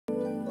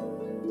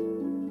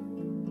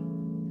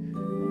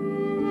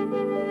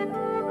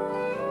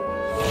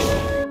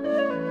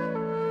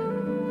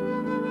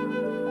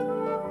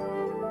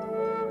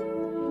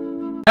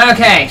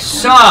Okay,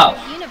 so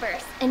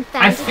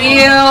I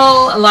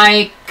feel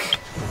like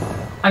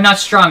I'm not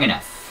strong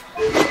enough.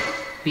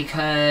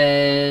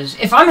 Because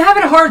if I'm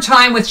having a hard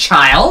time with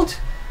child,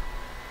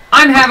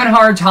 I'm having a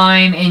hard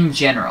time in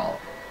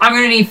general. I'm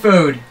gonna need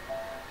food.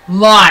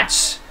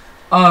 Lots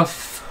of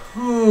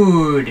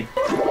food.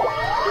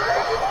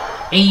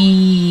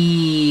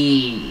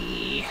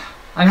 Hey.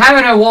 I'm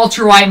having a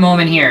Walter White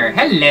moment here.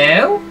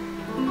 Hello?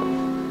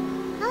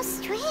 How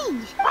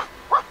strange.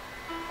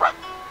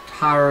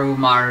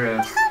 Tarumaru.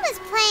 Toma's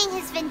playing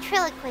his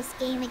ventriloquist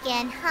game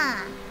again,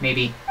 huh?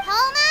 Maybe.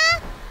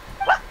 Toma?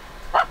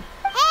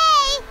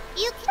 Hey!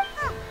 You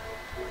can...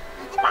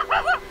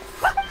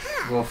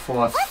 Go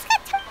forth.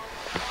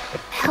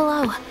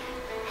 Hello.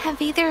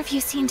 Have either of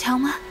you seen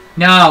Toma?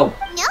 No.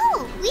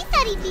 No, we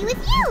thought he'd be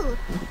with you.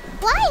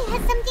 Why?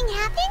 Has something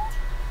happened?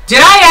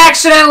 Did I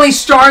accidentally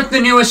start the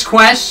newest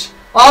quest?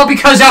 All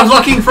because I was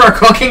looking for a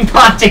cooking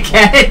pot to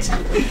get?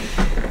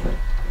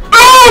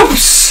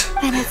 Oops!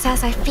 Then it's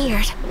as I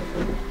feared.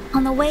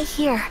 On the way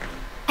here,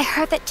 I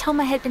heard that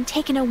Toma had been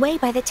taken away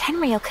by the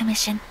Tenryou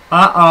Commission.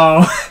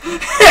 Uh-oh.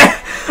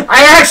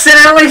 I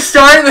accidentally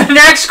started the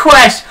next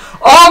quest,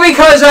 all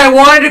because I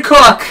wanted to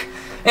cook.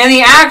 In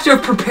the act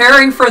of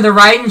preparing for the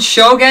Raiden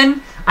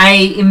Shogun,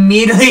 I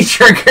immediately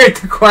triggered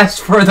the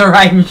quest for the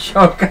Raiden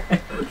Shogun.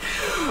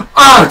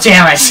 Oh,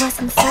 damn it! I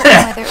wasn't certain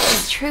whether it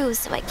was true,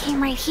 so I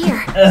came right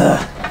here.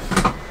 Ugh.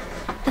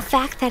 The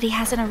fact that he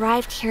hasn't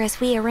arrived here as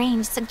we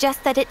arranged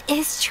suggests that it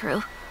is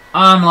true.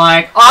 I'm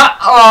like,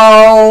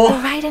 uh-oh!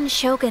 The Raiden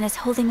Shogun is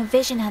holding a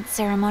vision hunt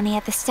ceremony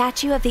at the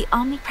statue of the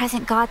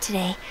omnipresent god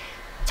today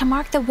to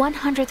mark the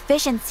 100th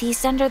vision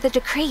seized under the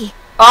decree.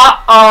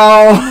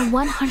 Uh-oh! And the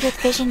 100th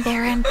vision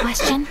bearer in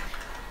question,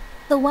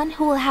 the one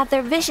who will have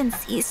their vision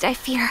seized, I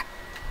fear,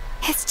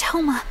 is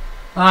Toma.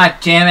 Ah,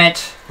 damn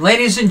it.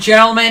 Ladies and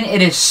gentlemen,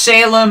 it is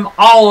Salem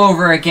all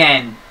over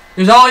again.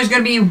 There's always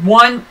going to be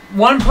one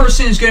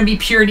person who's going to be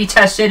purity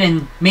tested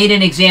and made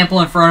an example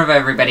in front of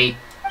everybody.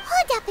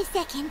 Hold up a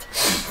second.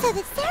 So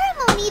the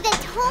ceremony that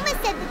Toma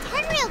said the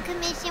Tenryou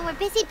Commission were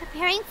busy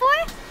preparing for,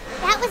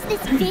 that was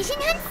this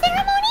vision hunt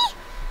ceremony?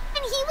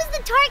 And he was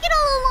the target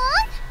all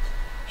along?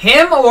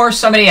 Him or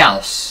somebody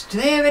else? Do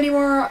they have any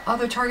more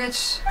other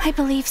targets? I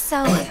believe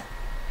so.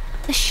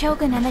 The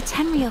Shogun and the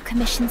Tenryou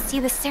Commission see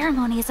the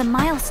ceremony as a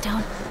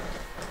milestone.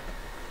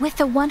 With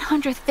the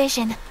 100th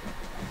vision,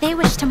 they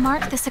wish to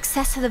mark the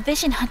success of the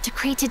vision hunt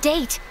decree to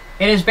date.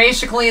 It is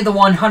basically the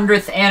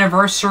 100th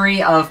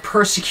anniversary of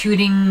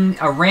persecuting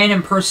a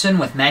random person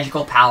with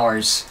magical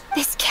powers.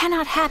 This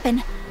cannot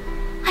happen.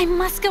 I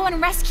must go and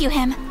rescue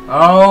him.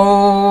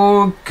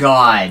 Oh,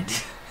 God.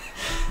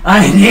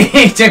 I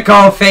need to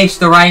go face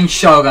the Raiden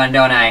Shogun,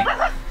 don't I?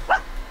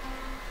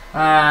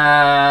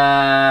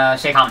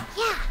 Stay calm.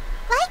 Yeah,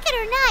 like it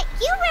or not,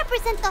 you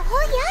represent the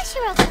whole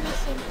Yashiro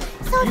Commission.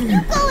 So if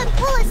you go and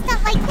pull a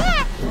stunt like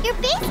that,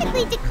 you're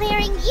basically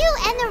declaring you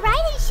and the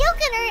Raiden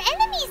Shogun are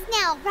enemies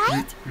now,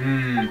 right?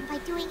 And by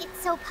doing it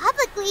so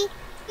publicly,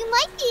 you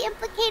might be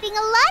implicating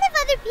a lot of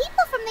other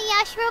people from the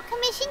Yashiro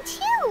Commission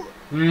too.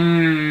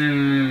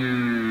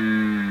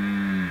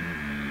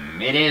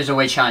 It is a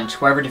witch hunt.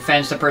 Whoever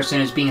defends the person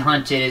who's being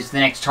hunted is the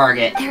next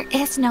target. There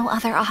is no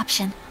other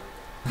option.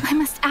 I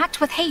must act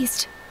with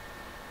haste.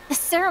 The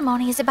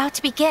ceremony is about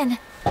to begin.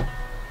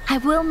 I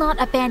will not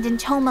abandon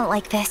Toma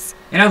like this.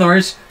 In other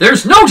words,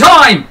 there's no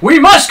time! We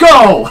must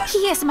go!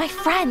 He is my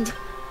friend.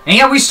 And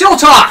yet we still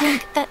talk! I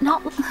think that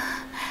not...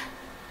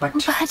 But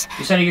you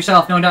said it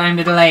yourself, no time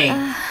to delay.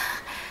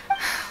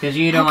 Because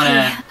you don't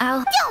okay, wanna...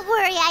 Don't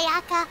worry,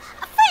 Ayaka.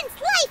 A friend's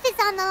life is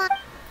on the line.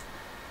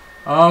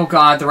 Oh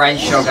god, the Raiden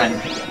Shogun.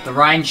 The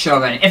Raiden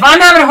Shogun. If I'm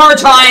having a hard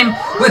time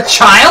with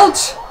child,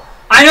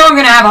 I know I'm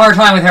gonna have a hard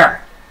time with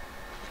her.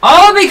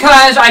 All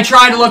because I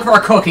tried to look for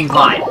a cooking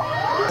pot.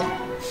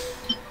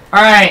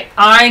 Alright,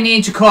 I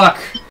need to cook.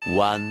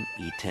 One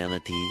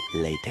eternity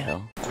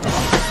later.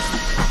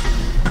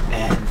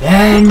 And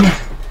then...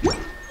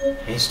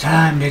 it's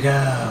time to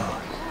go.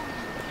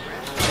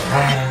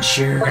 Raiden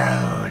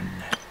Shogun.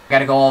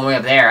 Gotta go all the way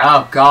up there.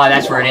 Oh god,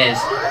 that's where it is.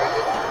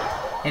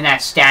 In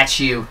that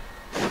statue.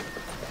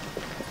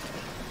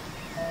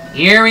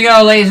 Here we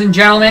go, ladies and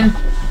gentlemen.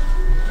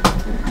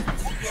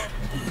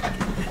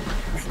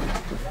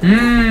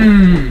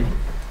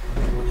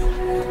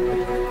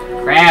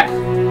 Crap.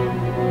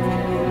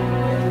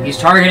 He's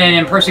targeted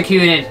and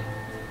persecuted.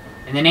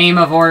 In the name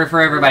of order for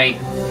everybody.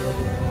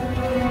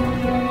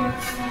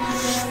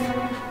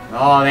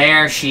 Oh,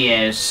 there she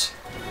is.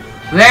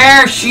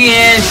 There she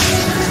is!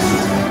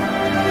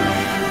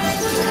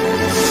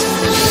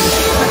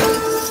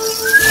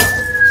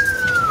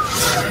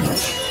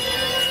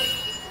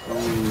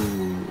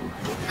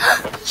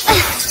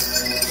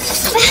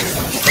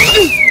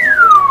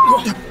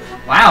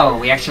 Wow,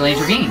 we actually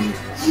intervened.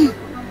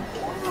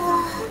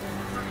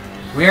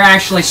 We're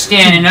actually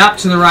standing up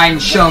to the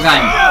Raiden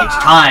Shogun. It's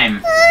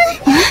time.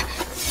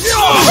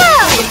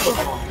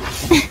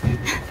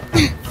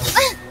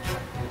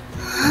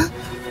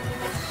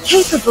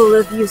 Capable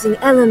of using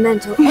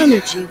elemental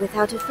energy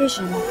without a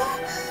vision.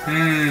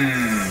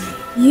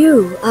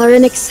 You are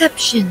an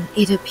exception,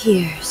 it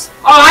appears.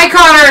 Oh, I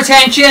caught her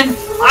attention!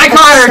 I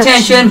caught her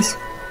attention!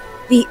 Exceptions.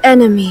 The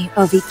enemy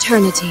of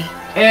eternity.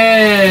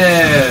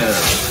 Ew.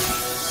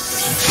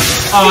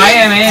 Oh, I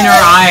am in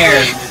her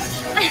iron.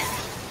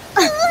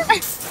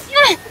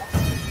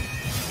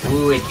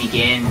 Ooh, it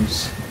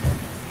begins.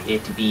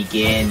 It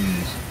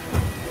begins.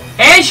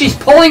 And she's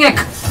pulling a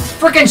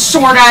freaking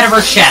sword out of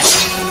her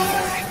chest.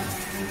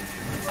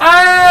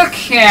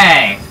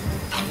 Okay.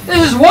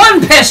 This is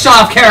one pissed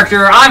off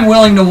character I'm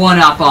willing to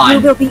one-up on. You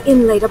will be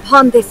inlaid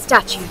upon this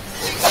statue.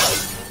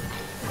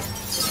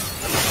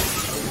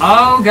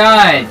 Oh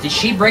god, did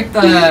she break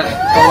the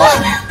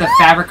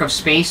fabric of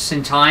space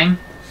and time?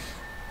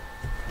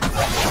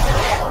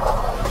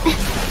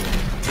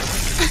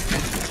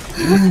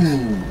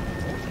 Ooh.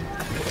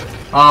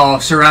 Oh,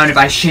 surrounded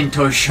by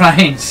Shinto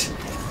shrines.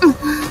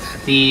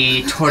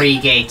 The Torii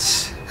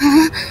gates.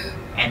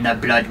 And the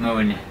blood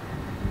moon.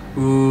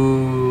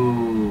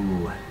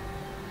 Ooh.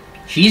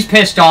 She's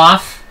pissed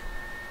off.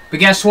 But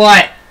guess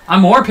what?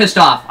 I'm more pissed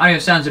off. Audio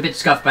sounds a bit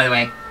scuffed, by the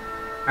way.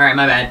 Alright,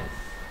 my bad.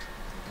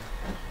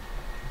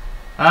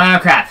 Oh,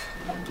 crap.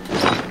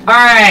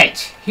 Alright,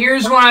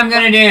 here's what I'm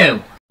gonna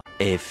do.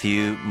 A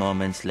few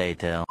moments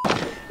later.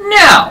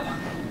 No!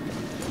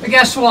 But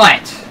guess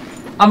what?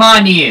 I'm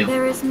on to you.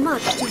 There is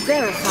much to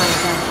verify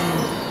about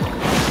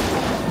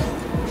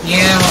you.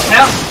 You...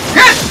 No!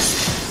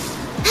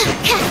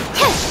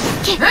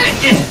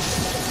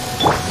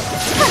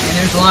 And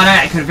there's a lot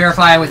I could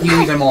verify with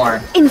you even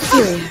more.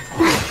 Inferior.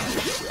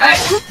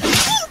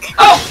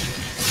 Oh!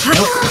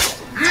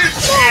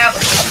 Nope.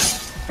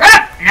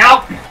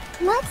 Nope.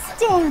 Let's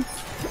dance.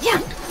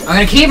 I'm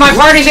gonna keep my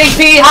party's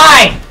HP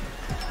high!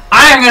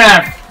 I'm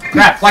gonna...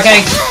 Crap, why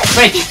can't I...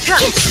 Wait!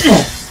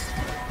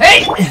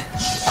 Hey!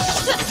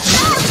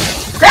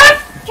 Crap!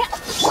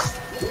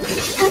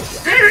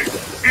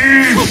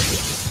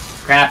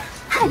 Crap.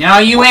 No,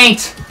 you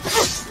ain't!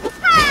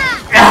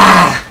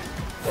 Ah!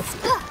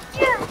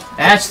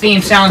 That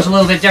theme sounds a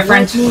little bit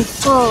different. Lightning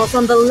falls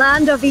on the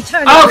land of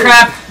eternity. Oh,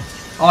 crap!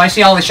 Oh, I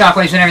see all the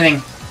shockwaves and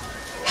everything.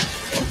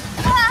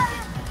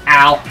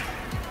 Ow.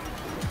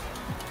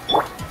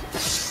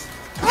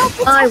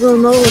 I will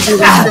mold you into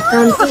the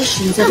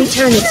foundations of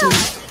eternity.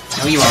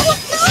 No, you won't.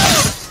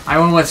 I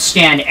will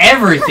withstand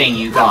everything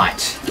you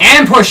got.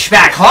 And push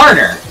back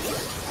harder.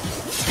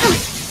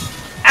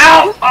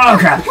 Ow! Oh,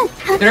 crap.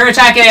 Did her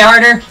attack any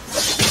harder?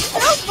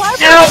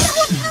 No!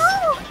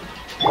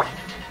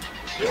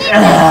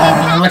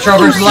 Electro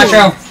versus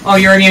Electro. Oh,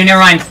 you're immune.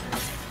 Never mind.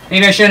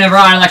 Maybe I shouldn't have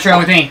brought Electro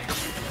with me.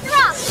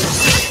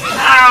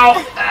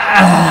 Ow!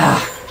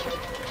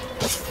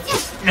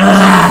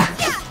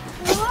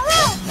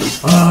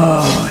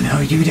 Oh, no,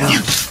 you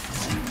don't.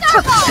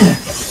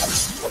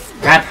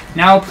 Crap.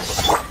 Nope.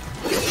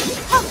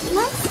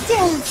 Let's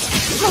dance.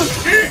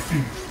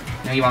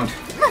 No, you won't.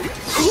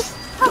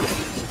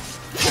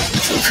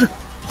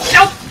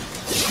 Nope.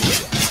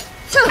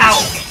 Ow.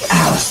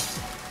 Ow.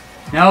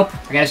 Nope.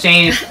 I gotta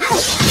save.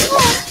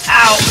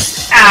 Ow.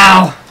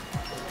 Ow.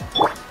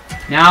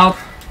 Nope.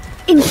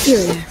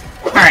 Inferior.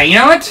 Alright, you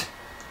know what?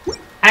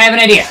 I have an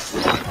idea.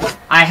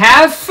 I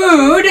have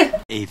food.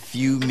 A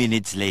few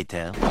minutes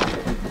later.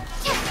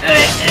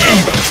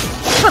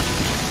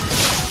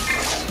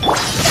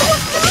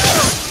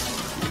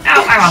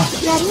 Ow, ow.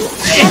 Ready?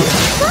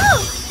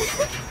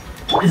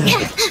 Let's go.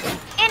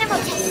 Animal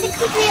test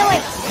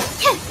 6308.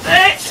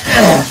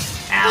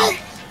 Ow.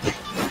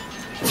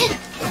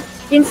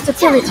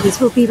 Instabilities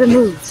will be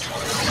removed.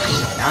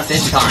 Not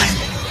this time.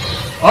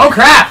 Oh,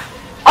 crap.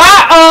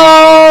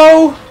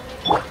 Uh-oh!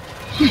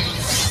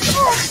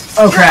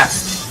 Oh, crap.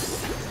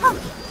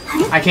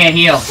 I can't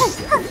heal.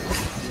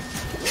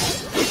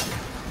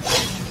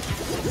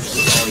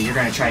 Oh, you're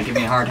gonna try to give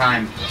me a hard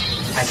time.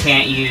 I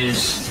can't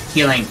use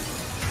healing.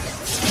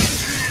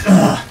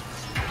 Ugh.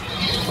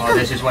 Oh,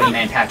 this is what you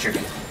meant, Patrick.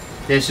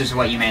 This is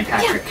what you meant,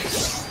 Patrick.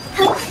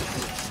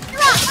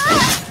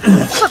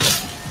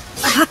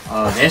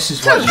 Oh, this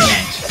is what you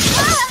meant.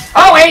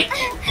 Oh, wait!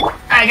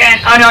 Again.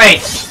 Oh, no,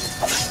 wait.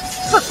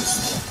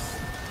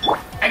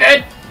 I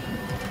good?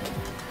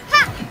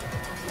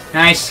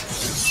 Nice.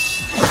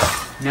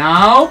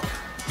 Nope.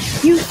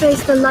 You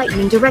face the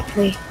lightning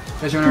directly.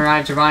 Because when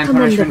arrives, divine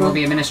punishment will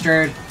be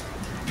administered.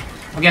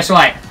 Well, guess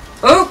what?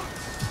 Ooh!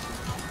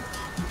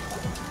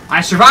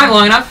 I survived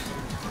long enough,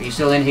 but you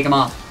still didn't take him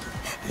off.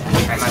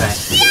 Alright, my bad.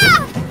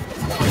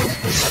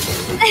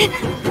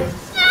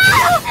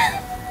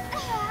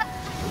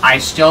 I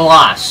still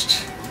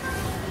lost.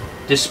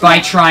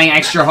 Despite trying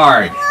extra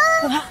hard.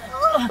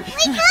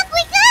 Wake up,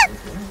 wake up!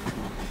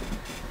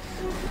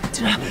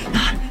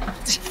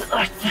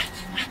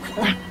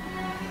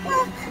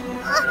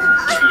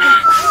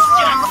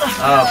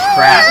 Oh,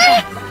 crap.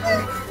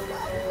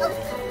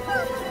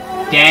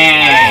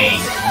 Dang.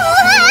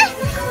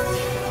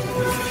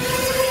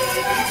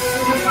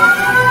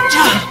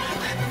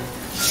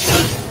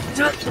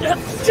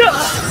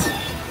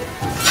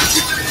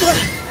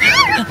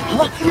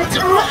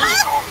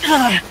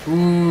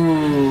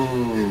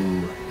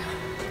 Ooh.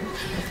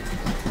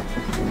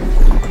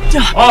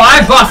 Oh,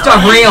 I buffed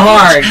up real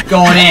hard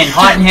going in,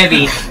 hot and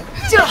heavy.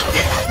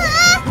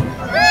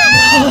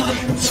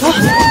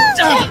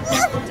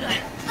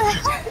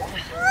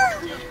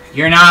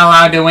 You're not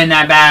allowed to win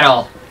that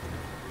battle.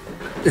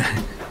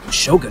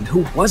 Shogun,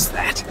 who was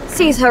that?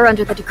 Seize her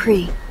under the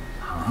decree.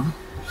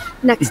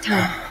 Next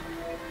time,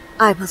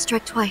 I will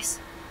strike twice.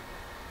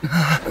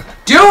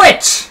 Do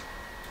it!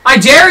 I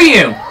dare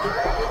you!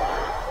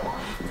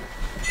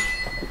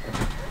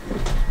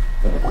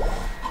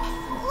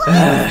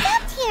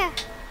 Stopped here.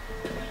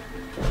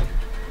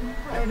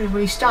 Why did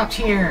we stop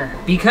here?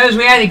 Because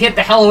we had to get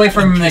the hell away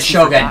from the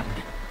Shogun.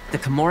 The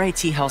Komore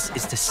tea house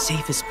is the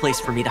safest place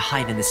for me to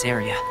hide in this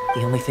area.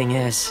 The only thing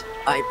is,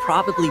 I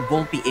probably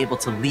won't be able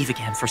to leave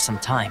again for some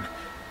time.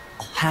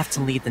 I'll have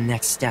to leave the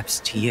next steps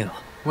to you.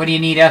 What do you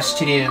need us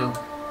to do?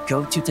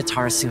 Go to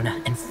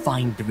Tatarasuna and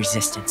find the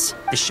resistance.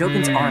 The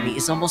Shogun's army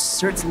is almost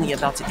certainly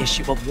about to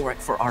issue a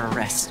warrant for our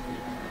arrest.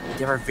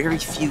 There are very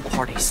few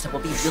parties that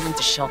will be willing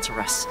to shelter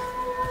us,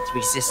 but the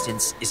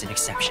resistance is an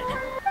exception.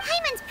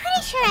 Hyman's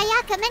pretty sure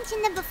Ayaka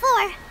mentioned them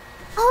before.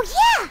 Oh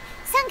yeah!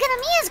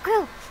 Sangonomiya's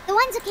group! The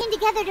ones who came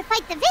together to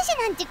fight the Vision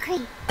Hunt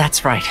Decree!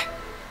 That's right.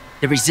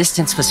 The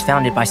resistance was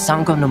founded by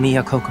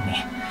Sangonomiya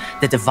Kokumi,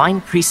 the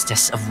divine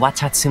priestess of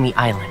Watatsumi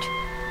Island.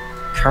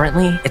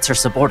 Currently, it's her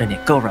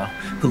subordinate, Goro,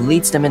 who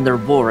leads them in their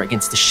war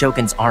against the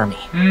Shogun's army.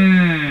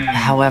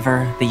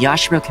 However, the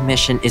Yashiro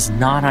Commission is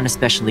not on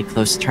especially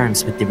close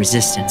terms with the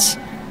resistance.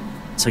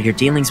 So your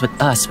dealings with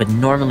us would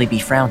normally be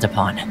frowned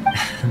upon.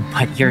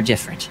 But you're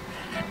different.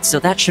 So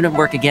that shouldn't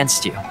work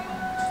against you.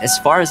 As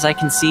far as I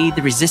can see,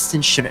 the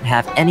resistance shouldn't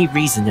have any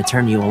reason to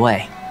turn you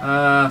away.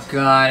 Oh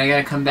god, I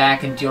gotta come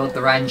back and deal with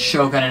the Raiden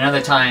Shogun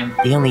another time.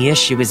 The only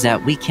issue is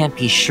that we can't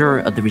be sure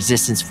of the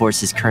resistance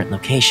force's current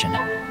location.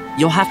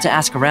 You'll have to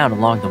ask around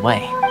along the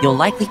way. You'll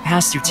likely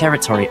pass through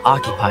territory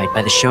occupied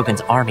by the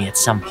Shogun's army at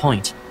some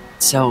point.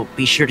 So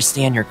be sure to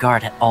stay on your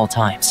guard at all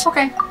times.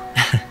 Okay.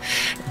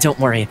 Don't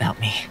worry about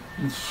me.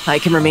 I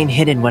can remain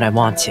hidden when I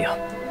want to.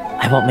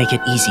 I won't make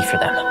it easy for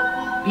them.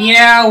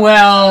 Yeah,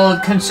 well,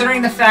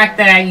 considering the fact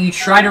that you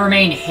tried to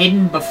remain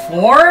hidden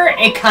before,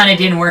 it kinda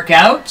didn't work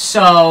out,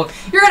 so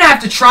you're gonna have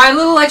to try a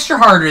little extra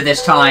harder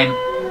this time. We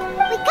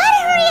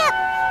gotta hurry up!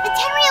 The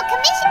Tenryou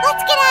Commission,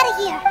 let's get out of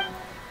here!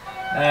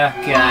 Oh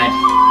god.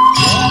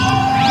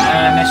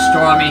 Miss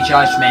Stormy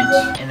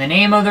Judgment. In the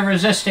name of the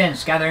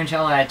resistance, gather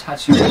intel at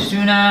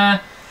Tatsurasuna.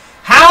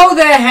 How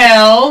the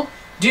hell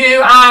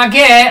do I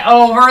get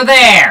over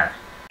there?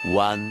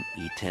 One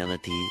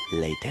eternity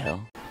later.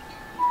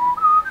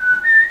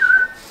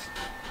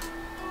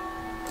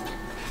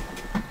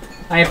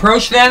 I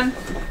approach them,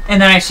 and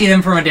then I see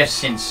them from a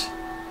distance.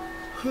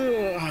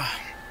 I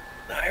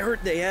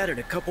heard they added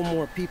a couple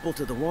more people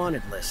to the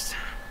wanted list.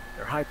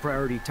 They're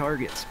high-priority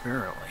targets,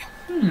 apparently.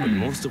 But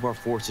most of our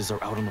forces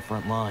are out on the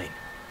front line.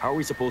 How are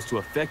we supposed to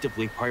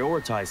effectively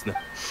prioritize them?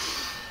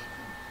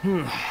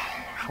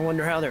 I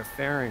wonder how they're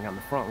faring on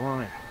the front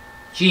line.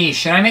 Gee,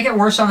 should I make it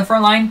worse on the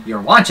front line?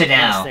 You're wanted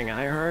now. Last thing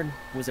I heard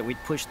was that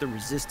we'd pushed the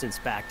resistance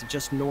back to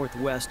just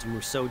northwest of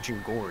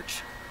Musojin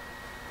Gorge.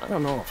 I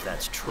don't know if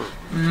that's true.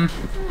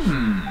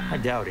 I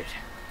doubt it.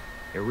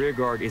 Their rear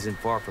guard isn't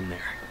far from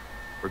there.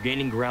 We're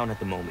gaining ground at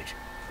the moment,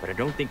 but I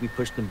don't think we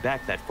pushed them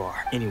back that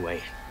far.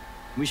 Anyway,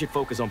 we should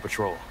focus on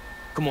patrol.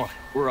 Come on,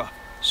 we're up.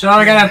 So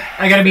I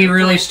gotta be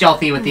really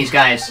stealthy with these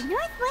guys.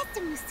 Northwest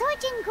of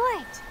Musojin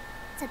Gorge.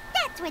 So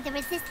that's where the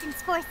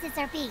resistance forces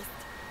are based.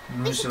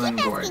 We should Musojin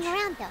keep Gorge. asking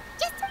around though.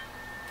 Just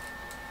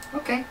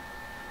Okay.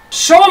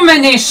 So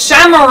many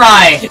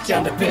samurai! Get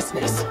down to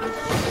business.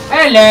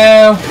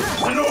 Hello!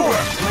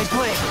 My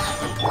plan.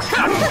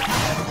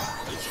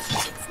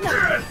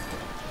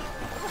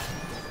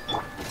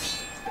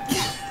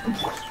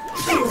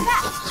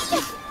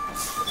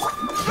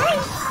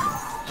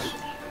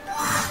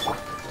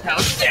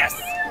 How's this?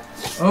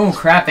 Oh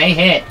crap, they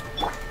hit.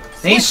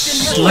 They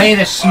slay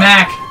the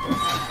smack.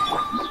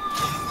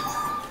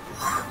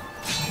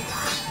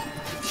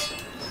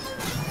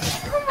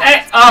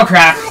 Hey, oh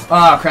crap.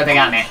 Oh crap, they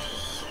got me.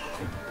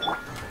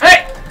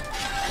 Hey!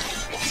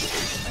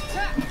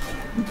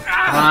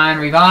 Come on,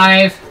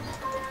 revive.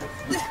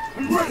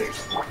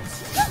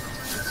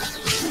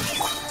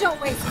 Don't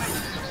waste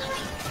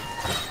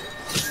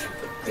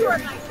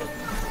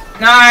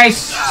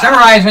Nice!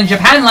 Samurais in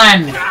Japan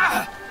land!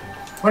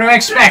 What do I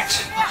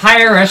expect?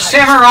 Hire a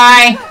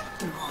samurai!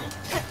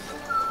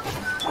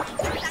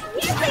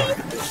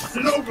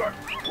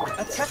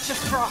 A touch of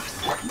frost.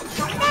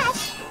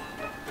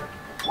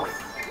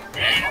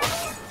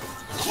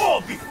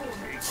 Fall before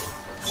me!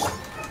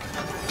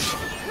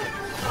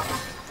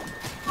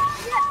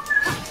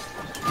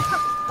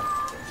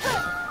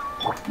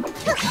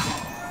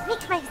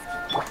 make my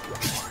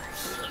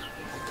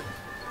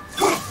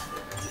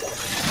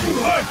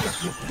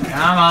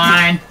Come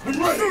on!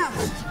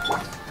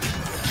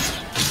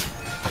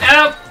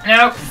 Nope,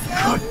 nope.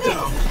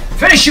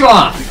 Finish you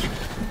off!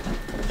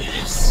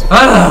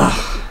 Ugh.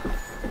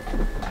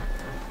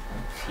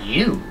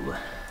 Phew.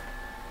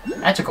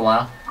 That took a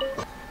while.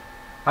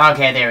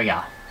 Okay, there we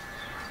go.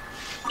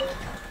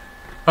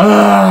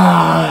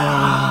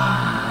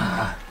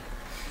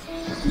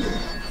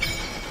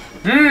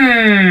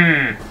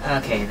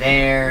 Okay,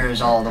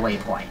 there's all the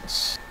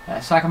waypoints.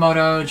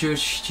 Sakamoto,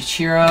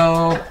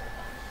 Juichiro.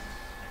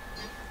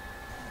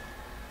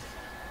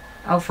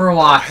 Out for a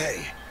walk.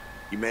 Hey,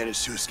 you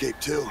managed to escape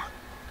too?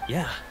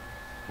 Yeah.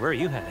 Where are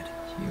you headed?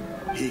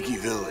 Hiki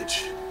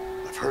Village.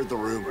 I've heard the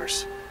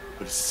rumors,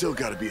 but it's still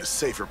got to be a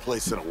safer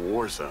place than a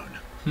war zone.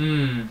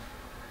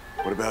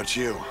 What about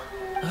you?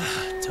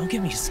 Don't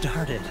get me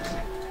started.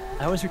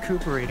 I was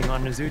recuperating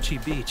on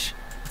Nozuchi Beach.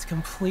 It's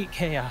complete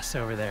chaos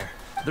over there.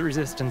 The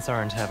Resistance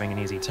aren't having an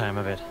easy time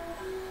of it.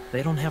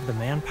 They don't have the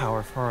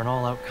manpower for an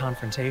all-out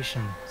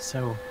confrontation,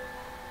 so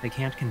they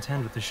can't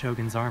contend with the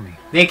Shogun's army.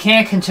 They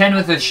can't contend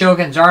with the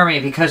Shogun's army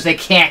because they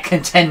can't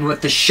contend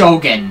with the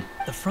Shogun.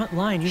 The front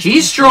line used She's to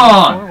be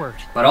strong, forward.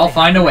 but I'll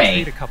find a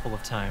way. A couple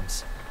of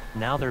times.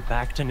 Now they're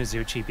back to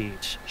Nozuchi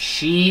Beach.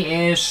 She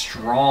is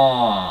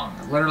strong.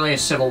 Literally a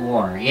civil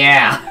war.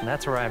 Yeah.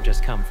 That's where I've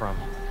just come from.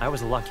 I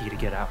was lucky to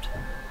get out.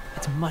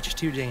 It's much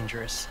too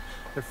dangerous.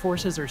 Their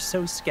forces are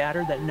so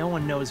scattered that no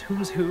one knows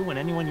who's who, and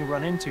anyone you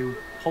run into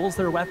pulls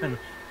their weapon.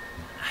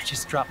 I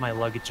just dropped my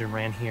luggage and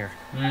ran here.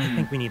 I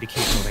think we need to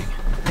keep moving.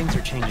 Things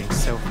are changing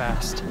so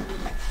fast.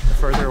 The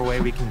further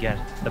away we can get,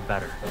 the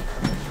better.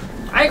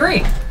 I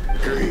agree.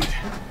 Agreed.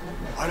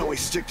 Why don't we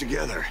stick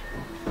together?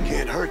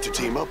 Can't hurt to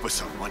team up with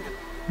someone.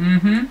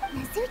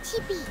 Nozuchi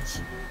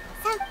Beach.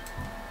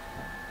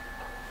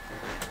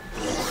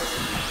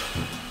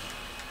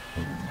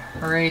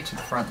 Hurry to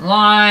the front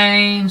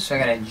line, so I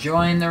gotta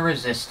join the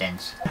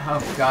resistance. Oh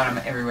god, I'm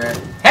everywhere.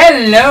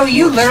 Hello,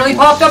 you literally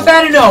popped up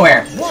out of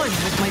nowhere! One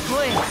with my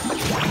blade.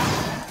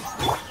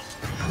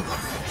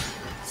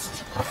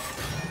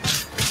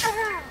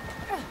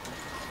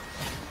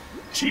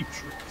 Cheap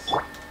tricks.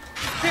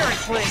 Spirit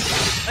blade.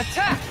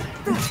 Attack!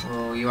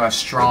 Oh, you are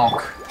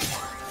strong.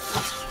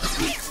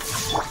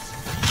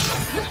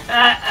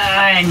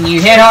 And you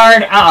hit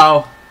hard.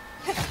 Uh-oh.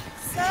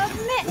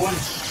 Submit. One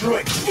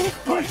strike.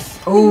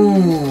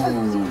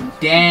 Ooh,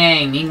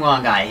 dang,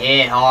 Ningguang got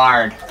hit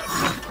hard.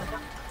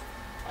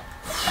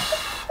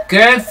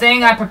 Good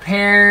thing I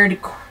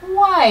prepared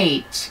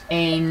quite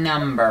a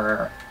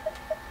number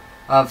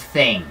of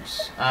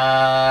things. Can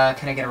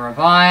I get a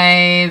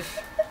revive?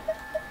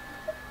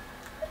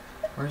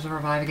 Where's the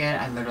revive again?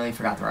 I literally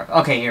forgot the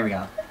revive. Okay, here we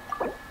go.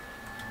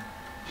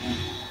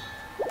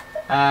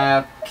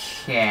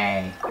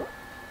 Okay.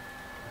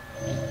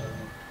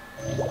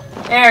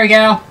 There we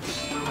go.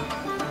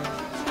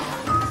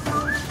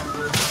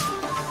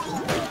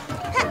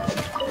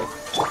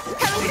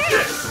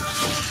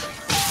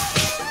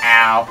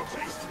 Ow.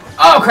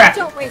 Oh, crap!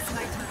 Don't waste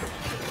my time.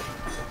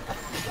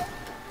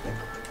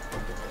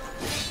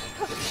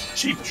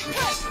 Cheap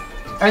tricks.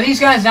 Are these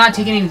guys not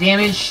taking any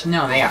damage?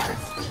 No, they are.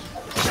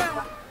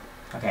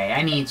 Okay,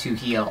 I need to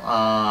heal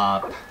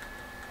up.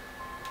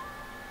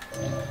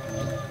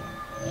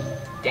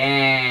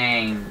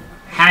 Dang.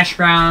 Hash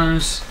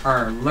browns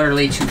are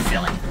literally too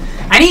filling.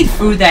 I need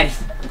food that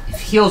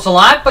heals a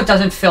lot, but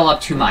doesn't fill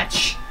up too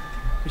much.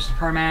 Here's the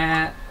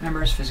permanent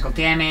members, physical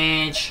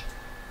damage.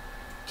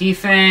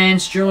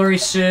 Defense, jewelry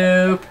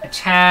soup,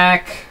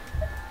 attack.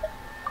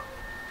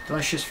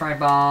 Delicious fried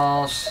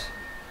balls.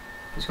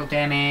 Physical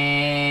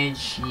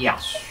damage,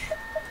 yes.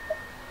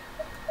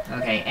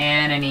 Okay,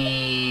 and I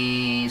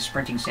need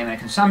sprinting stamina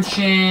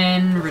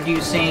consumption,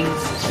 reducing.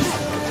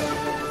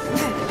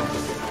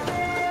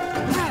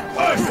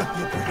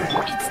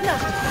 It's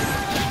nothing.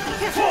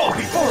 Fall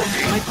before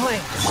me. My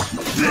blade.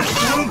 This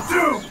will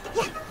do.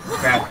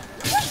 Crap.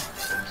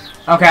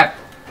 Okay.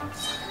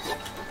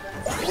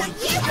 One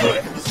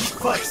strike.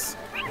 Slice.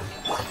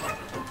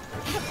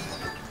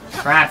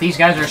 Crap, these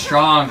guys are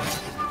strong.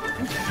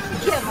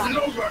 It's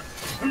over.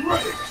 I'm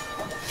ready.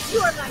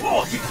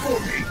 Fall before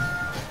me.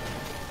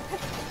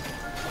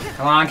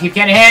 Come on, keep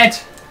getting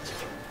hit.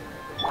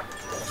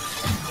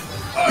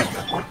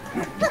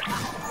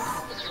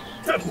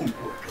 That won't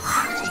work.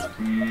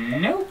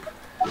 Nope.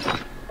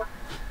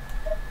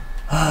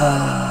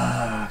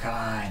 Oh,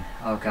 God.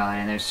 Oh, God,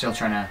 and they're still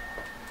trying to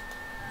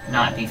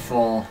not be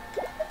full.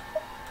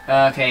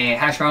 Okay,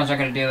 hash browns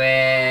aren't going to do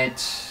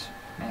it.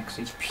 Max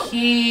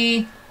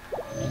HP.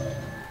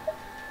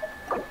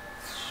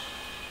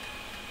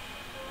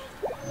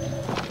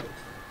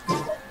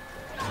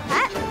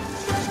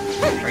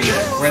 Where are you?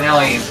 Where the hell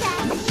are you?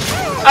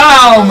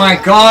 Oh, my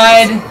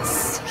God.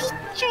 Sweet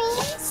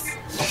dreams.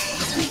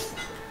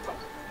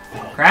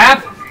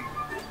 Crap.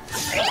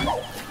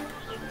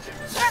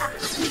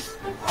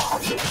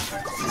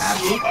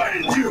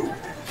 Behind you.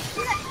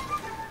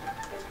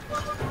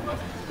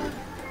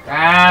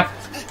 Crap.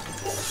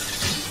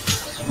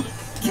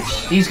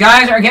 These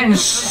guys are getting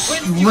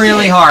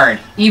really hard,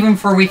 even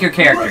for weaker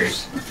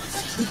characters.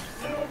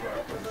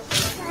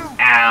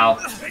 Ow.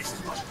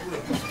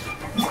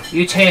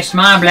 You taste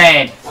my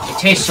blade. It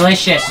tastes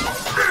delicious.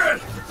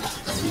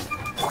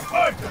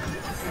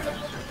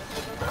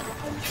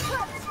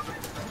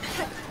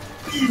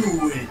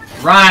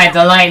 Ride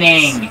the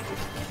lightning.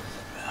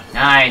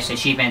 Nice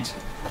achievement.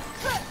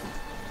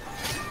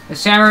 The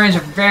samurais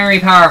are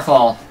very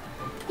powerful.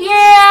 Yeah,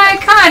 I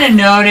kind of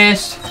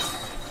noticed.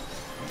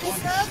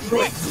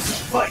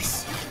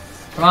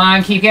 Come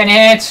on, keep getting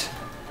hit.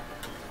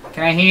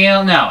 Can I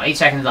heal? No, 8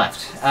 seconds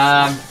left.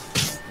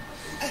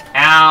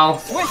 Ow.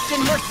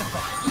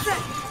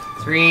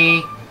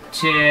 3,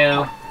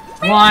 2,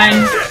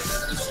 1.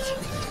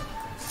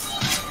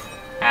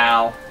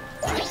 Ow.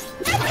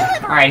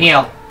 Alright,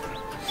 heal.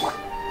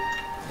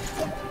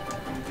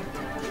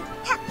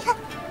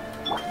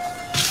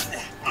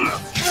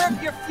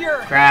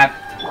 Crap.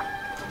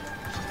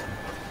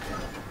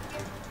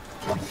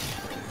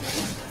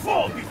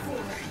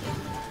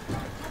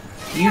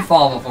 You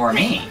fall before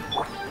me.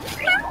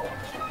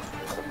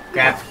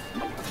 Crap.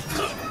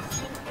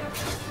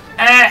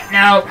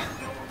 No.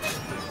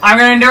 I'm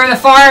gonna endure the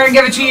fire and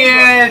give it to you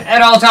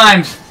at all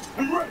times.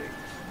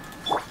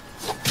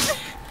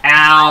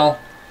 Ow.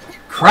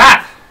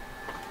 Crap.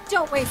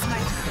 Don't waste my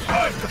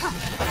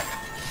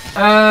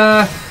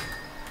time.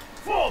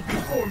 Fall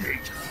before me.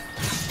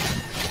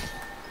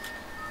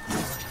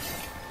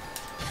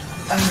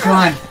 Come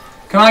on.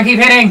 Come on, keep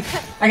hitting.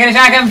 I can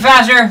attack him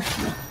faster.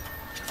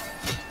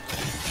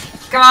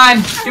 Come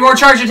on. Do more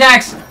charge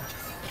attacks.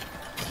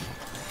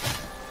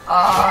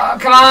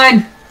 Come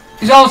on.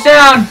 He's almost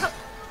down.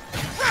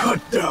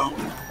 Cut down.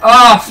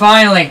 Oh,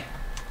 finally.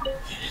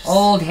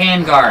 Old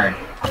handguard.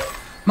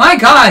 My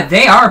god,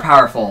 they are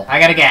powerful. I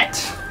gotta get.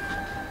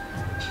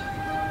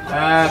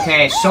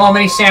 Okay, so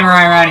many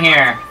samurai around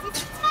here.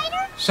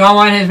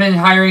 Someone has been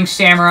hiring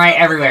samurai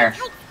everywhere.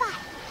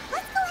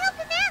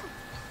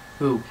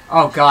 Who?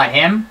 Oh god,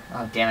 him?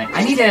 Oh damn it.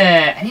 I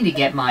need to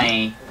get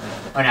my...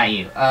 Oh, not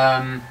you.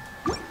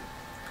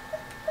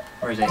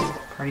 Where is it?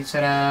 Party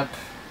setup.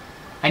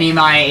 I need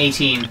my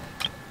A-team.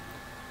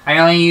 I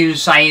only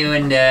use Sayu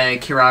and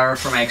Kirara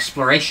for my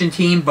exploration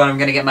team, but I'm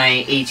gonna get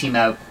my A-team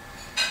out.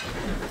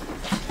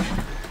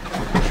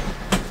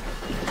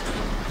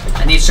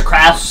 I need to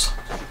cross.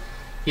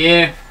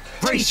 Yeah.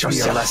 Brace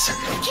yourself. Lesson.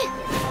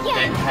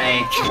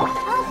 Hey.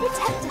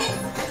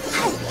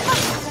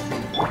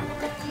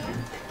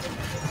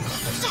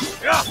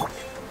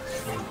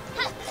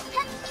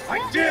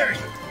 I dare you.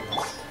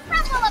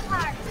 Crumble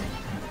apart.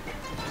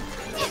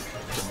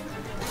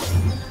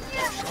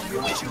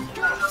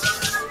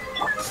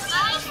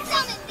 I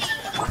summoned thee.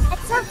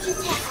 Attempt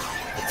attack.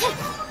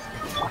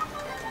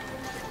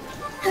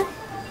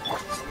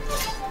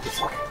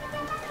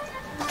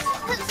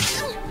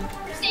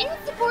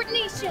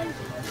 Insubordination.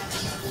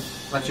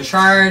 Electro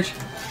charge.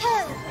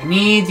 I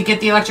need to get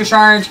the electro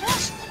charge.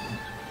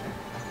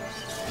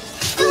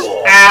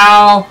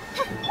 Ow.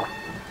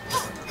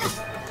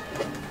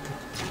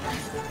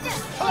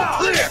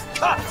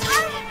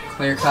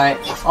 Clear cut.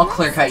 I'll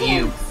clear cut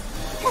you.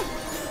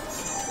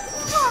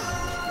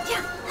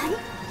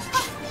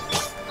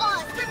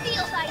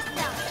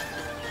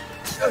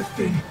 I've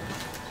been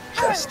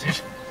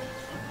tested.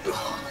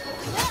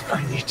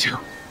 I need to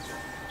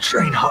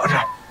train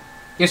harder.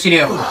 Yes, you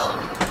do.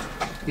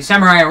 These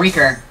samurai are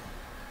weaker.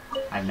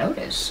 I've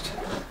noticed.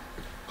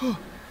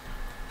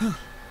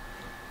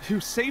 You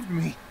saved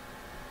me.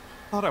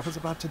 Thought I was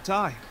about to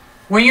die.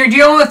 When you're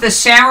dealing with the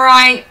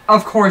samurai,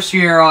 of course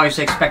you're always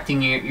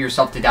expecting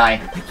yourself to die.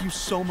 Thank you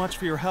so much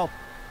for your help.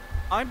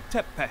 I'm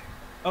Teppei,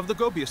 of the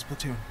Gobius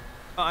platoon.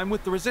 I'm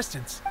with the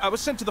Resistance. I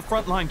was sent to the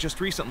front line just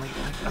recently.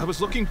 I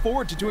was looking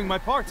forward to doing my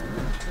part.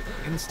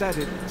 Instead,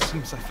 it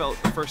seems I fell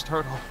at the first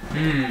hurdle.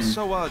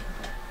 So,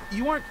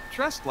 you aren't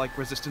dressed like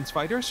Resistance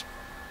fighters?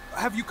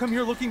 Have you come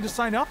here looking to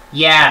sign up?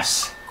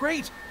 Yes.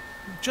 Great.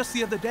 Just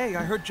the other day,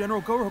 I heard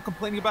General Goro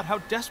complaining about how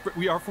desperate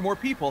we are for more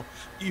people.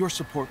 Your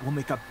support will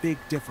make a big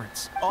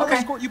difference. I'll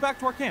escort you back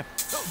to our camp.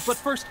 But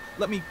first,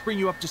 let me bring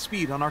you up to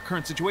speed on our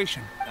current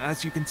situation.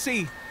 As you can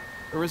see,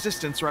 the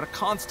Resistance are at a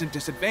constant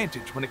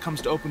disadvantage when it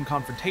comes to open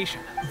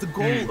confrontation. The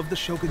goal of the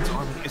Shogun's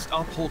army is to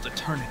uphold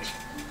eternity.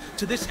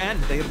 To this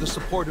end, they have the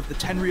support of the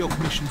Tenryou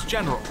Commission's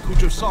general,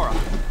 Kujosara,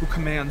 who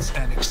commands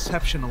an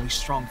exceptionally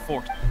strong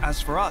fort.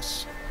 As for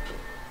us,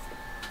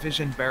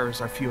 vision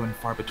bearers are few and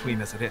far between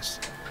as it is.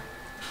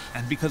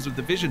 And because of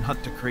the Vision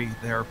Hunt decree,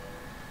 they're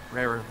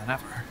rarer than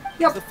ever.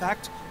 The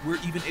fact we're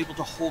even able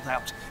to hold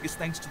out is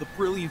thanks to the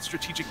brilliant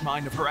strategic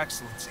mind of Her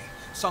Excellency,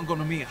 Sango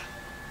no Miya.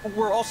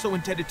 We're also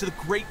indebted to the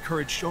great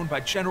courage shown by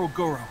General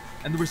Goro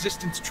and the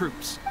Resistance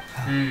troops.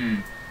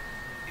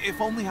 If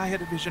only I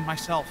had a vision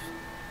myself.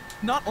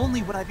 Not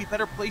only would I be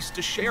better placed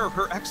to share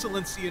Her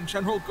Excellency and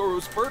General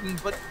Goro's burden,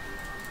 but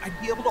I'd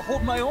be able to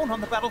hold my own on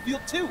the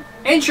battlefield too.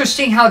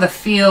 Interesting how the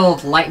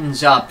field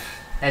lightens up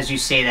as you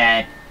say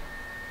that.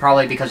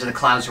 Probably because of the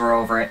clouds were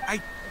over it.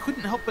 I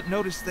couldn't help but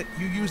notice that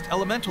you used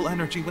elemental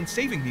energy when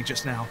saving me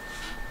just now.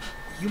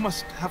 You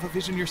must have a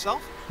vision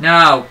yourself?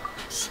 No.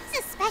 She's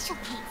a special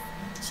case.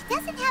 She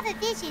doesn't have a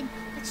vision,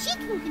 but she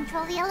can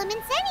control the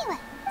elements anyway.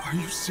 Are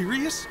you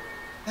serious?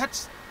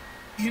 That's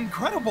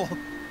incredible.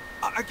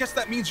 I guess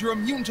that means you're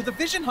immune to the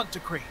Vision Hunt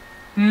decree.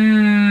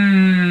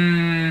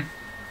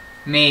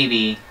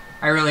 Maybe.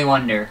 I really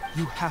wonder.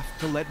 You have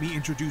to let me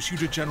introduce you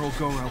to General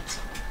Goro.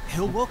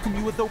 He'll welcome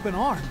you with open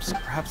arms.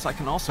 Perhaps I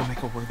can also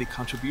make a worthy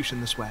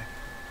contribution this way.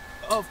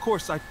 Of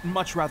course, I'd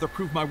much rather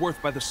prove my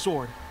worth by the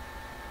sword.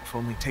 If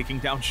only taking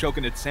down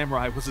Shogunate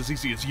samurai was as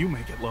easy as you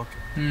make it look.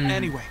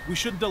 Anyway, we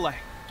shouldn't delay.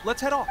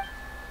 Let's head off.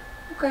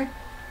 Okay.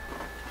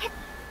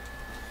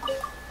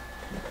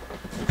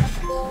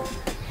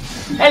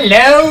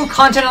 Hello,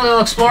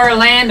 Continental Explorer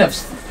Land of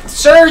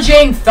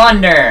Surging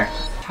Thunder.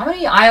 How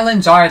many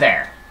islands are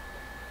there?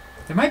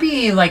 There might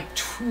be like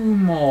 2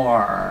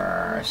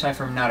 more, aside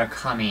from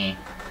Narukami.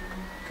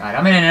 God,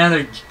 I'm in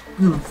another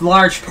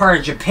large part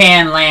of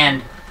Japan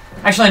land.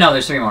 Actually, no,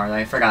 there's 3 more.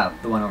 I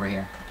forgot the one over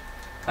here.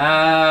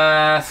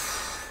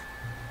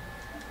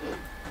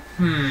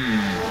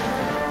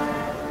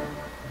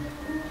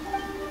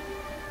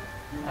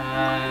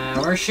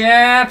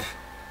 Worship.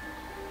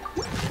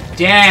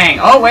 Dang.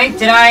 Oh, wait,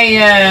 did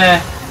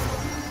I,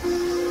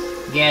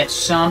 get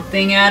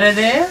something out of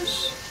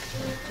this?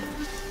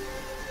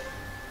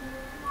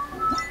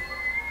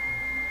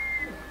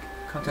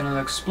 Continental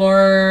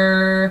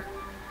Explorer.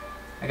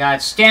 I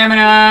got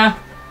stamina.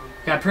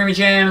 Got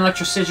Primogen,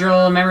 Electro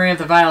Sigil, Memory of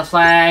the Vital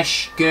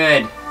Flash.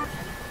 Good.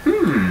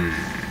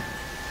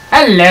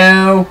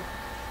 Hello.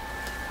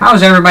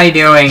 How's everybody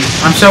doing?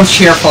 I'm so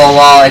cheerful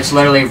while it's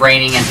literally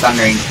raining and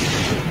thundering.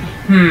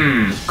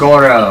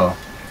 Goro.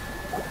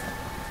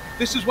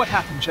 This is what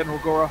happened, General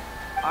Goro.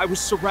 I was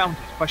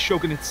surrounded by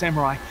Shogunate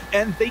samurai,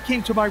 and they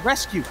came to my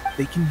rescue.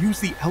 They can use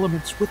the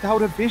elements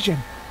without a vision.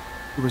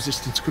 The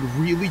Resistance could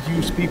really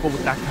use people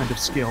with that kind of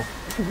skill.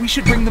 We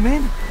should bring them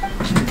in.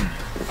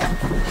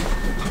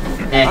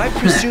 I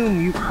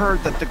presume you've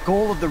heard that the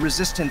goal of the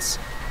Resistance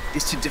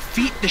is to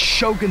defeat the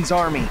Shogun's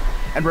army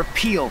and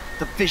repeal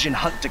the Vision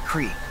Hunt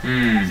Decree.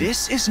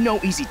 This is no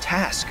easy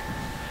task.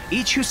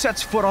 Each who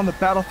sets foot on the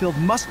battlefield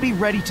must be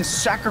ready to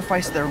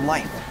sacrifice their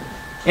life.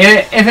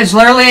 If it's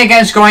literally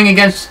going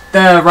against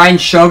the Raiden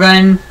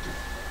Shogun,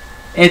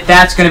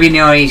 that's going to be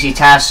no easy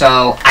task,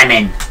 so I'm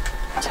in.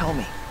 Tell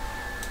me,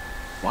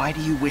 why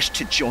do you wish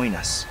to join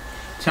us?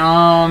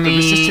 Tell me. The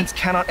Resistance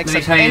cannot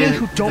accept any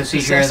who don't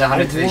possess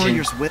a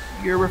warrior's whip.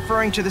 You're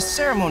referring to the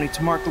ceremony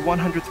to mark the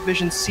 100th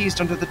Vision seized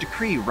under the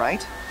decree,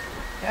 right?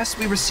 Yes,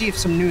 we received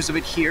some news of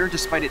it here,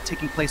 despite it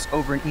taking place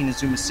over in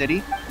Inazuma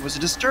City. It was a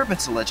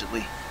disturbance,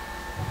 allegedly.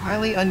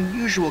 Highly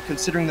unusual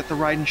considering that the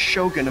Raiden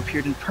Shogun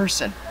appeared in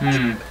person.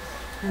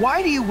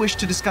 Why do you wish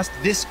to discuss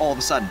this all of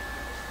a sudden?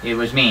 It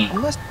was me.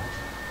 Unless...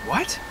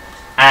 What?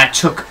 I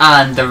took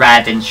on the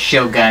Raiden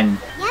Shogun.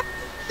 Yep,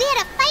 we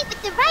had a fight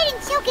with the Raiden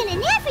Shogun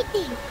and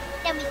everything.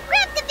 Then we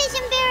grabbed the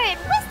Vision Bearer and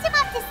whisked him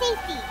off to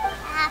safety.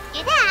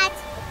 After that,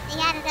 they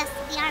added us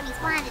to the Army's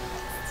wanted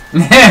list. We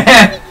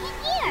came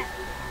here.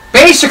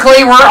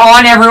 Basically, we're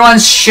on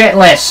everyone's shit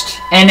list,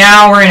 and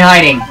now we're in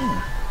hiding.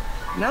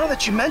 Now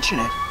that you mention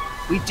it,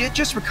 we did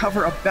just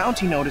recover a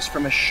bounty notice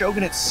from a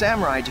Shogunate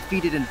samurai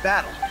defeated in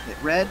battle. It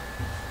read,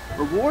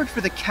 "Reward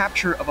for the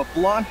capture of a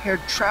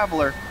blonde-haired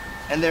traveler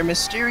and their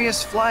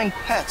mysterious flying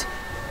pet."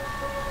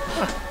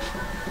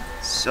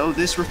 So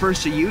this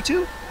refers to you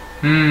two?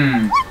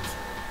 What?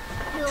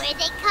 Who are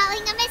they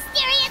calling a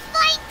mysterious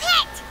flying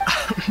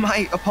pet?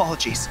 My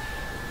apologies.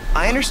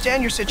 I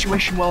understand your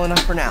situation well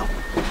enough for now.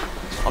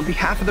 On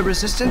behalf of the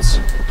Resistance,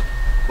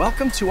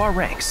 welcome to our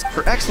ranks.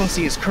 Her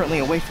Excellency is currently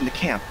away from the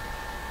camp.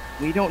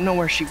 We don't know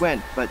where she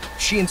went, but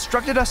she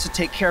instructed us to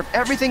take care of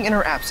everything in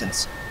her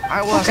absence.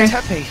 I will ask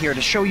Tepe here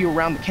to show you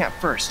around the camp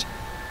first,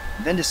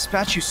 then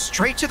dispatch you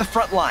straight to the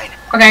front line.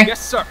 Okay. Yes,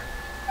 sir.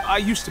 I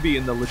used to be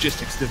in the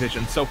logistics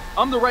division, so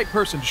I'm the right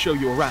person to show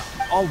you around.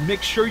 I'll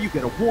make sure you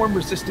get a warm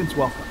Resistance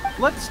welcome.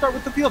 Let's start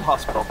with the field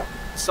hospital.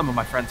 Some of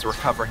my friends are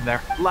recovering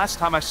there. Last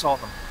time I saw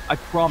them, I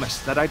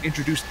promised that I'd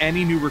introduce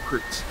any new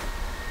recruits.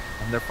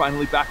 When they're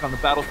finally back on the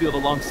battlefield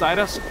alongside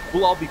us,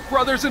 we'll all be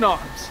brothers in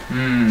arms.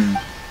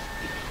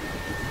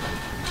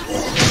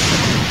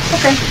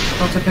 Okay.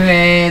 Go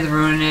away the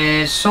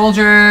ruined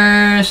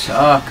soldiers.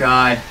 Oh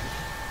god.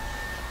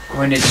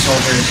 Wounded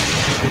soldiers.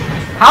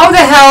 How the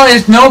hell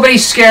is nobody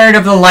scared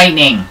of the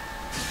lightning?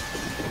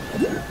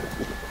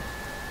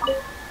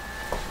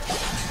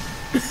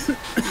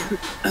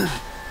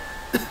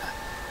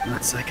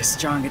 Looks like a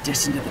strong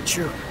addition to the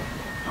troop.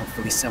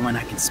 Hopefully someone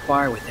I can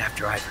spar with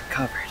after I've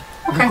recovered.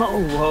 Okay.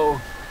 Whoa.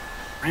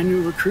 Brand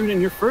new recruit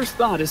and your first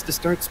thought is to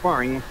start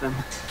sparring with them.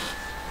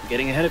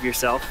 Getting ahead of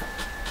yourself.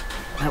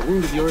 That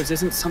wound of yours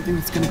isn't something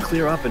that's going to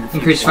clear up in a few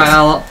Increase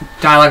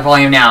dialogue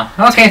volume now.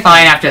 Okay,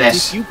 fine, after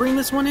this. Did you bring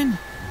this one in?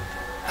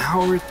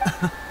 How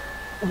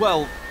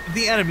Well,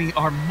 the enemy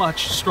are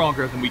much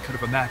stronger than we could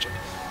have imagined.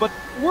 But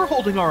we're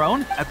holding our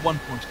own. At one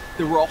point,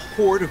 there were a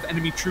horde of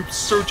enemy troops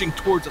surging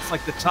towards us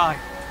like the tide.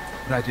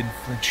 But I didn't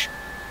flinch.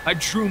 I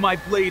drew my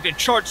blade and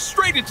charged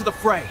straight into the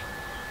fray.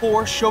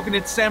 4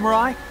 Shogunate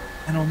samurai,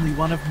 and only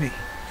one of me.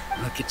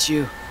 Look at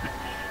you.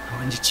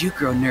 When did you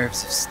grow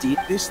nerves of steel?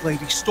 This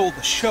lady stole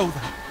the show,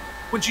 though.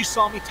 When she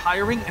saw me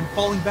tiring and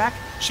falling back,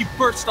 she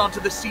burst onto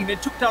the scene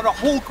and took down a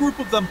whole group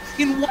of them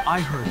in one.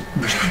 I heard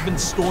she even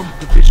stormed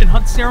the Vision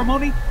Hunt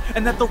ceremony,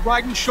 and that the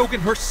Raiden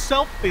Shogun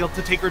herself failed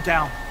to take her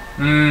down.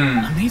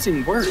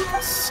 Amazing work.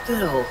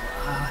 Still,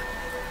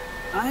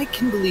 I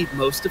can believe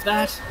most of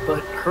that,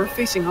 but her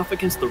facing off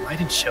against the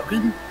Raiden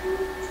Shogun?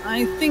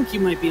 I think you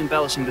might be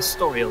embellishing the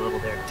story a little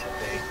there,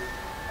 Teppei.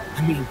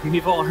 I mean,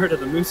 we've all heard of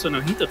the Muso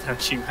no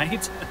Hitotachi,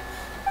 right?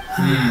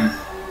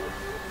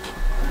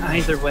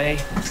 Either way,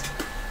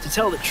 to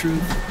tell the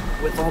truth,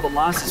 with all the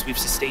losses we've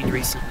sustained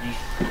recently,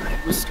 I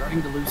was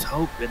starting to lose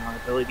hope in our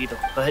ability to...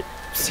 But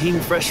seeing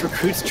fresh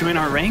recruits join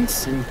our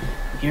ranks and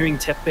hearing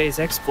Teppei's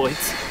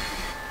exploits,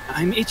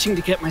 I'm itching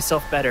to get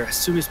myself better as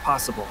soon as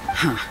possible.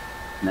 Huh.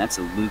 That's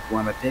a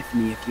lukewarm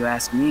epiphany if you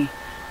ask me.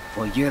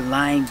 While you're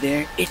lying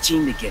there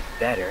itching to get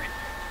better,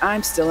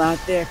 I'm still out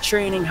there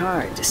training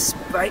hard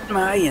despite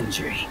my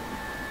injury.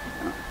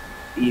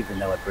 Even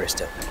though it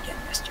burst open again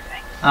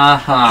yesterday.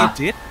 It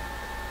did?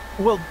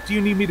 Well, do you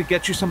need me to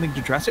get you something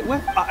to dress it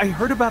with? I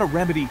heard about a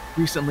remedy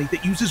recently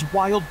that uses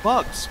wild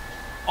bugs.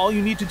 All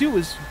you need to do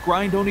is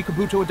grind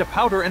Onikabuto into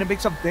powder and it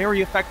makes a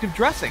very effective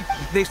dressing.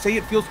 They say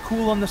it feels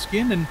cool on the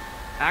skin and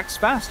acts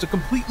fast to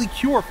completely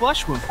cure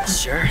flesh wounds.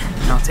 Sure,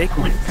 I'll take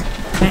one.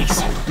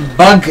 Thanks.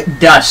 Bug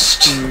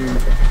dust.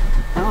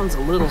 Sounds a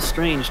little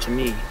strange to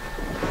me.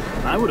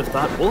 I would have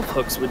thought wolf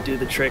hooks would do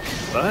the trick,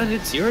 but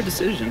it's your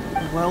decision.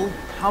 Well,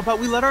 how about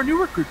we let our new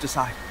recruit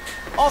decide?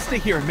 I'll stay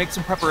here and make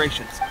some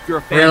preparations. If you're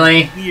a fan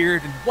of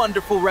weird and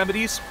wonderful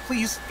remedies,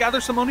 please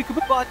gather some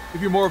Onikabuto. But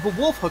if you're more of a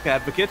wolf hook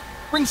advocate,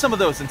 bring some of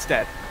those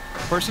instead.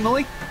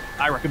 Personally,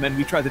 I recommend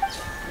we try the...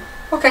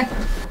 Okay.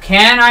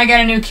 Can I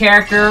get a new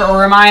character,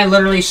 or am I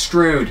literally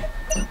screwed?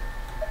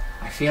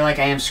 I feel like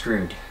I am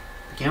screwed.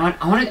 You know what?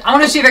 I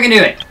want to see if I can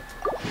do it.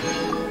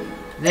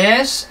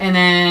 This, and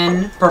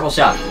then purple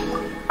stuff.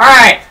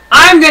 Alright,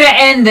 I'm going to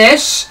end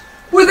this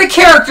with a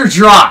character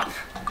drop.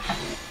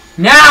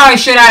 Now I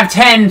should have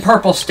 10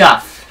 purple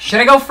stuff. Should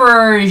I go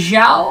for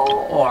Zhao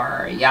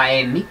or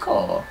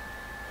Yaemiko?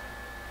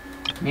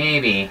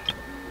 Maybe.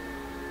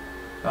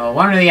 Oh,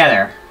 one or the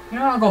other. You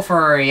know, I'll go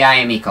for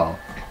Yaemiko.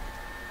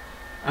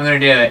 I'm gonna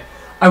do it.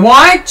 I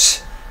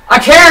want a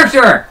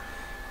character!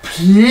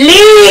 Please!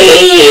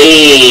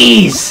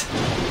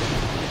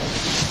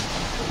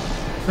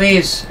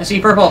 Please. I see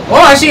purple. Oh,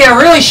 I see a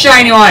really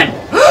shiny one!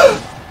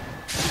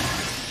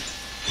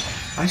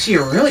 I see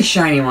a really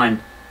shiny one.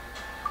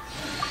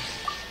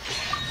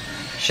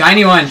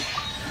 Shiny one.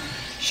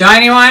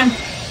 Shiny one.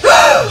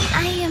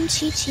 I am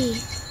Chi-Chi.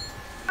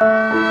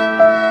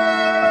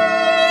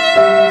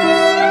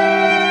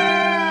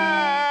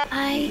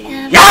 I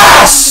am...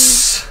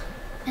 Yes!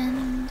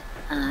 And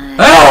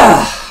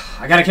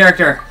I got a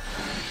character.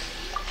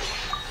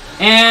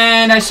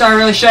 And I saw a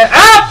really shiny...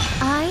 Ah!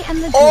 I am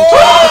the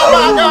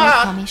Buddha of the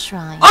Kami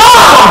Shrine.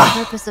 Ah!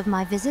 The purpose of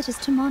my visit is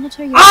to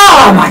monitor your...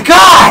 Oh my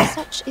god!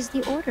 Such is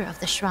the order of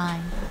the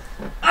shrine.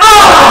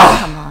 Ah!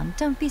 Come on,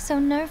 don't be so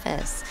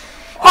nervous.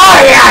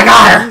 Oh yeah, I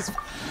got her!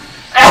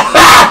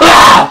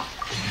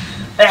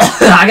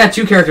 I got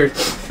 2 characters.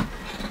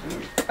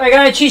 I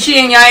got a Chi-Chi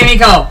and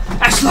Yaemiko.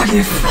 That's lucky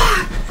as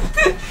fuck.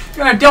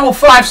 Got a double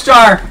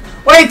 5-star.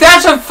 Wait,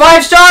 that's a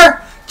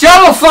 5-star?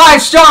 Double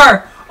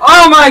 5-star!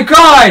 Oh my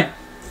god!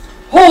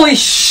 Holy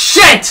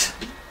shit!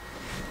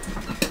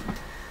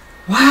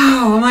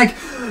 Wow, I'm like...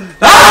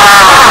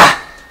 Ah!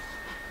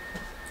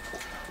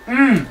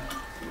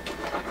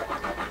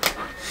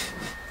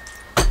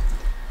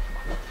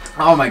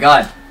 Oh my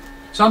god.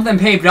 Something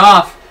paid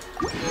off.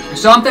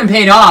 Something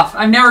paid off.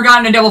 I've never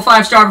gotten a double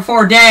 5-star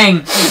before,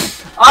 dang.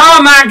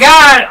 Oh my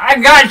god! I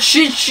got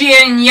Chi-Chi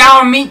and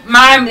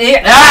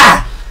Yaemiko.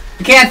 Ah!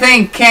 I can't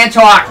think, can't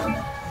talk.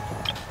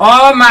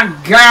 Oh my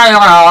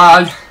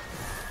god.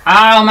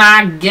 Oh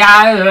my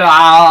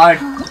god.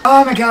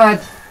 Oh my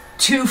god.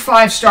 2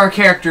 5-star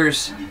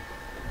characters.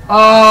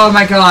 Oh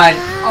my god.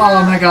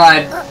 Oh my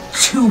god.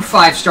 2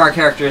 5-star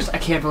characters. I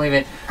can't believe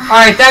it.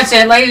 Alright, that's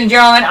it. Ladies and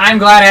gentlemen, I'm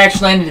glad I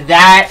actually ended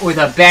that with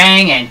a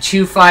bang and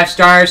 2 5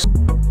 stars.